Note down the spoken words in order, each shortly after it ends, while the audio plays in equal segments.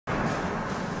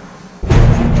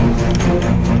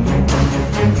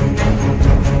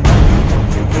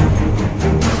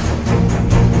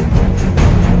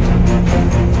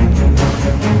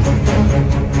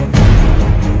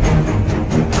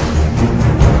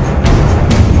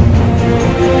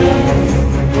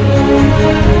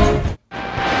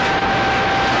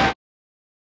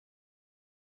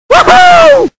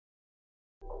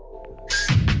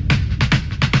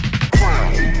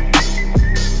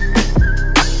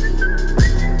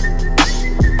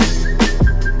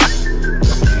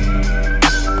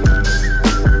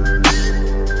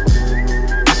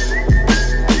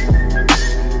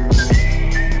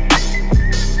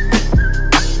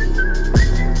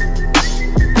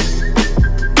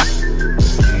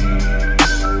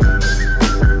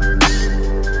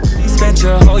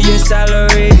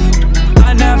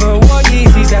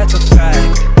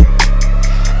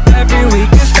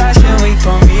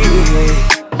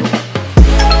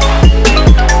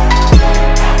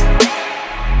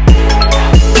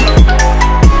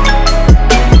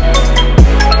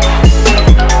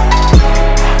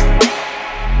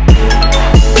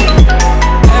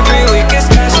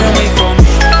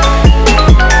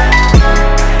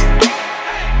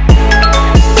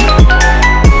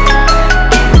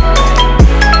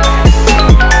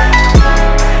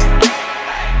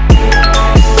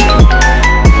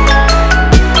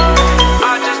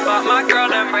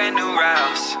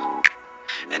else.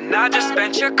 And I just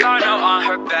spent your car note on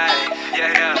her back,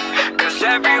 yeah. Cause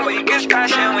every week is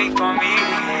fashion week for me.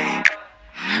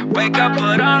 Wake up,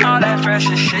 put on all that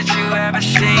freshest shit you ever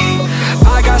seen.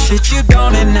 I got shit you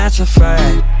don't, and that's a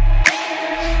fact.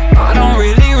 I don't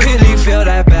really feel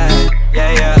that bad,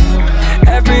 yeah.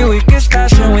 Every week is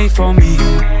fashion week for me.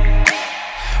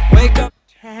 Wake up.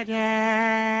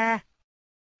 Ta-da.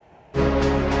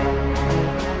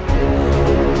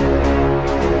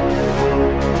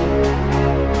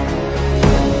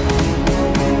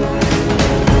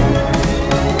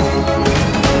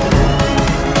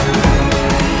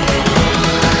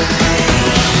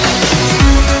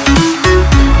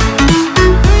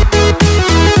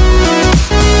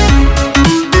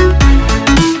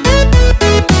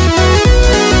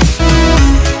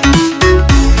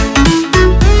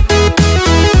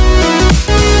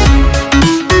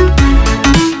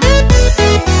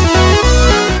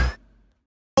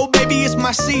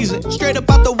 Season straight up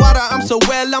out the water, I'm so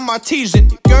well, I'm artesian.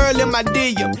 Girl in my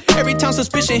DM. Every time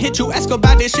suspicion hit you, ask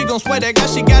about this, she gon' swear that God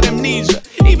she got amnesia.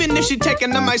 Even if she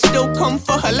taken, I might still come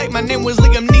for her like my name was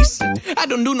Liam Neeson. I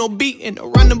don't do no beating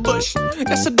around the bush,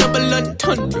 that's a double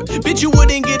entendre. Bitch, you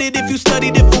wouldn't get it if you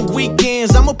studied it for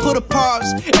weekends. I'ma put a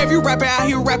pause. Every rapper out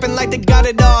here rapping like they got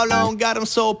it all. I don't got them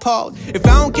so appalled. If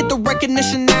I don't get the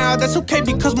recognition now, that's okay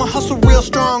because my hustle real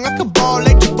strong. I could ball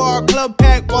like the bar, club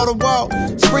pack, wall to wall.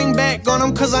 Spring back on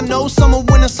them cause I know summer,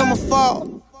 winter, summer,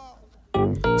 fall.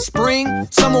 Spring,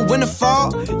 summer, winter,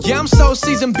 fall. Yeah, I'm so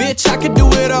seasoned, bitch, I can do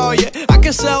it all, yeah. I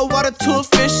can sell water to a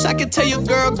fish. I can tell your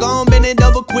girl, gon' bend it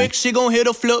over quick. She gon' hit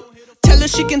a flip. Tell her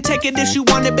she can take it if she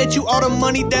want it. Bet you all the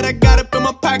money that I got up in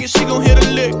my pocket, she gon' hit a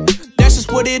lick. That's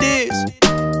just what it is.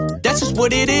 That's just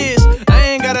what it is. I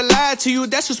ain't gotta lie to you,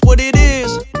 that's just what it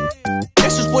is.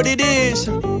 That's just what it is.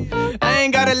 I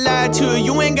ain't gotta lie to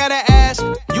you, you ain't gotta ask.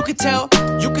 You can tell,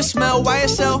 you can smell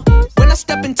YSL. When I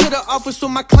step into the office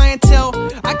with my clientele,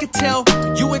 I can tell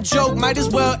you a joke, might as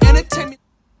well entertain me.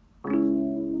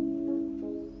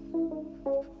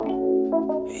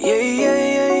 Yeah.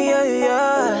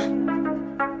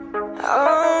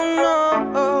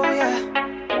 Oh no,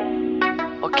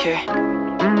 yeah. Okay.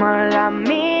 Mala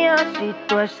mía si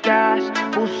tú estás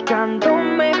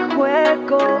buscándome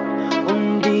juego.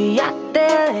 Un día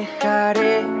te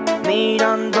dejaré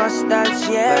mirando hasta el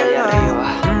cielo.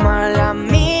 Mala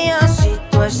mía si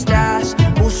tú estás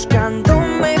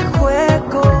buscándome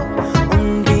juego.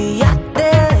 Un día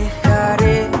te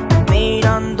dejaré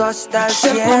mirando hasta el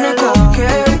cielo. Se pone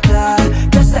coqueta.